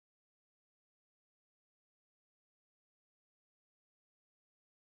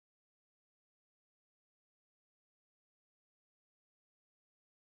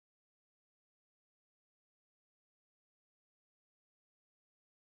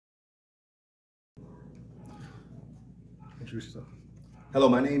introduce yourself. Hello,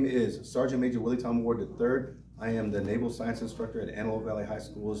 my name is Sergeant Major Willie Tom Ward III. I am the Naval Science Instructor at Antelope Valley High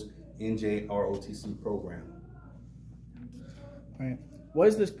School's NJ ROTC program. All right. What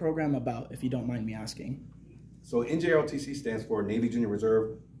is this program about, if you don't mind me asking? So NJROTC stands for Navy Junior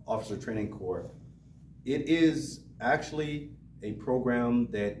Reserve Officer Training Corps. It is actually a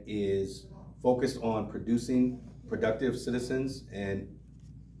program that is focused on producing productive citizens and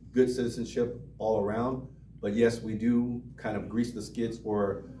good citizenship all around. But yes, we do kind of grease the skids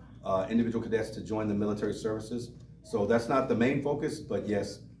for individual cadets to join the military services. So that's not the main focus, but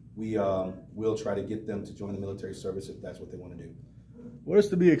yes, we will try to get them to join the military service if that's what they want to do. What is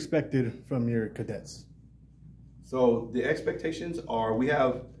to be expected from your cadets? So the expectations are we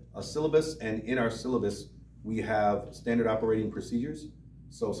have a syllabus, and in our syllabus, we have standard operating procedures.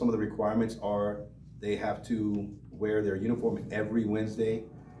 So some of the requirements are they have to wear their uniform every Wednesday.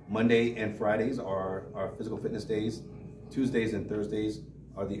 Monday and Fridays are our physical fitness days. Tuesdays and Thursdays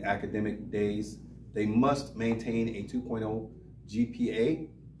are the academic days. They must maintain a 2.0 GPA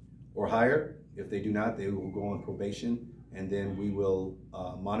or higher. If they do not, they will go on probation, and then we will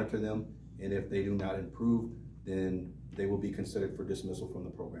monitor them. And if they do not improve, then they will be considered for dismissal from the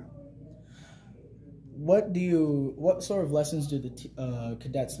program. What sort of lessons do the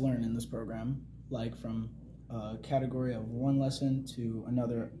cadets learn in this program? Like from a category of one lesson to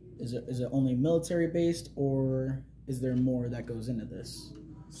another? Is it only military based, or is there more that goes into this?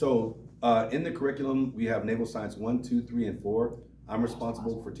 So in the curriculum, we have Naval Science 1, 2, 3, and 4. I'm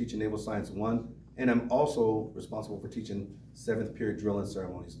responsible for teaching Naval Science 1, and I'm also responsible for teaching 7th period drill and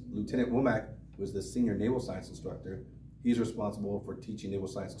ceremonies. Lieutenant Womack was the senior Naval Science instructor. He's responsible for teaching Naval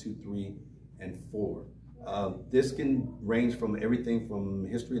Science 2, 3, and 4. This can range from everything from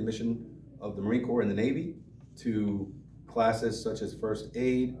history and mission of the Marine Corps and the Navy to classes such as first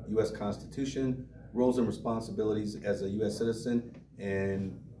aid, U.S. Constitution, roles and responsibilities as a U.S. citizen,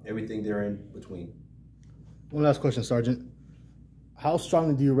 and everything there in between. One last question, Sergeant. How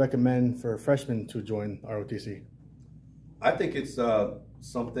strongly do you recommend for freshmen to join ROTC? I think it's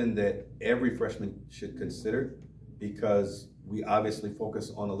something that every freshman should consider, because we obviously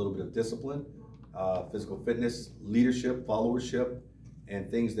focus on a little bit of discipline, physical fitness, leadership, followership,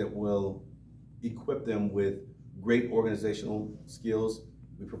 and things that will equip them with great organizational skills.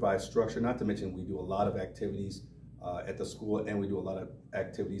 We provide structure, not to mention we do a lot of activities at the school, and we do a lot of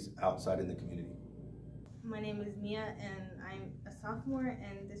activities outside in the community. My name is Mia, and I'm a sophomore,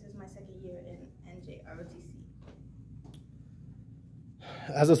 and this is my second year in NJROTC.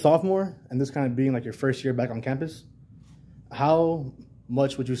 As a sophomore, and this kind of being like your first year back on campus, how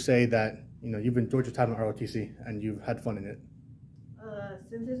much would you say that you've enjoyed your time at ROTC and you've had fun in it?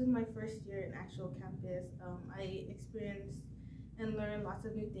 Since this is my first year in actual campus, I experienced and learned lots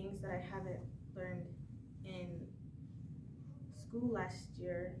of new things that I haven't learned in school last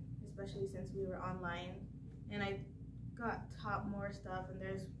year, especially since we were online. And I got taught more stuff, and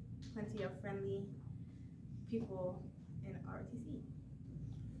there's plenty of friendly people in ROTC.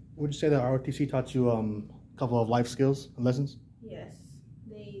 Would you say that ROTC taught you a couple of life skills and lessons? Yes,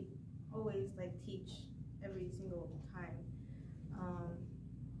 they always teach every single time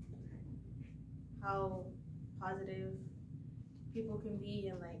how positive people can be,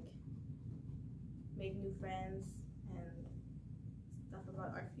 and make new friends and stuff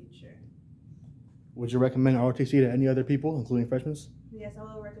about our future. Would you recommend ROTC to any other people, including freshmen? Yes, I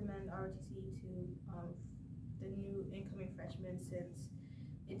will recommend ROTC to the new incoming freshmen, since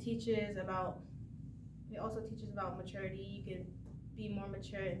it also teaches about maturity. You can be more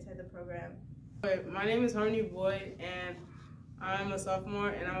mature inside the program. My name is Harmony Boyd, and I'm a sophomore,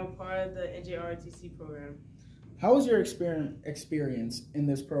 and I'm a part of the NJROTC program. How was your experience in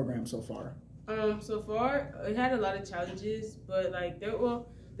this program so far? So far, it had a lot of challenges, but there will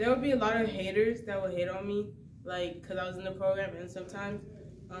be a lot of haters that will hate on me, because I was in the program, and sometimes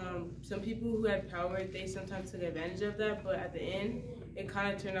some people who had power, they sometimes took advantage of that, but at the end, it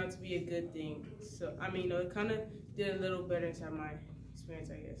kind of turned out to be a good thing. So, it kind of did a little better inside my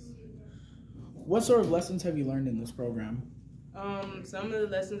experience, I guess. What sort of lessons have you learned in this program? Some of the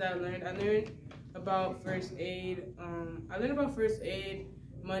lessons I learned about first aid. I learned about first aid,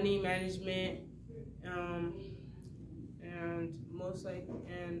 money management, and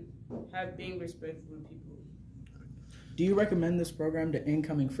being respectful of people. Do you recommend this program to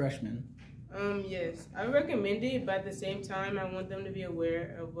incoming freshmen? Yes, I recommend it, but at the same time, I want them to be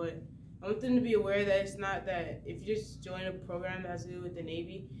aware of that it's not that if you just join a program that has to do with the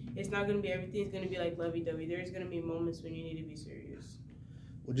Navy, it's not going to be everything's going to be lovey-dovey. There's going to be moments when you need to be serious.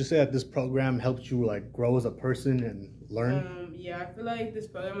 Would you say that this program helped you grow as a person and learn? Yeah, I feel like this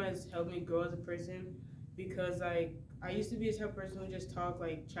program has helped me grow as a person, because like I used to be a type of person who just talk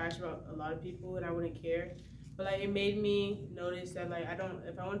like trash about a lot of people and I wouldn't care. But like it made me notice that like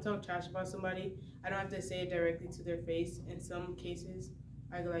if I want to talk trash about somebody, I don't have to say it directly to their face. In some cases,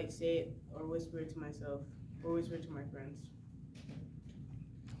 I could like say it or whisper it to myself or whisper it to my friends.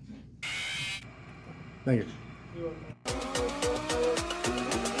 Thank you. You're welcome.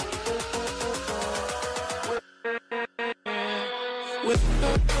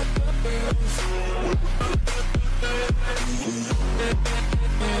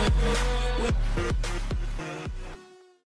 With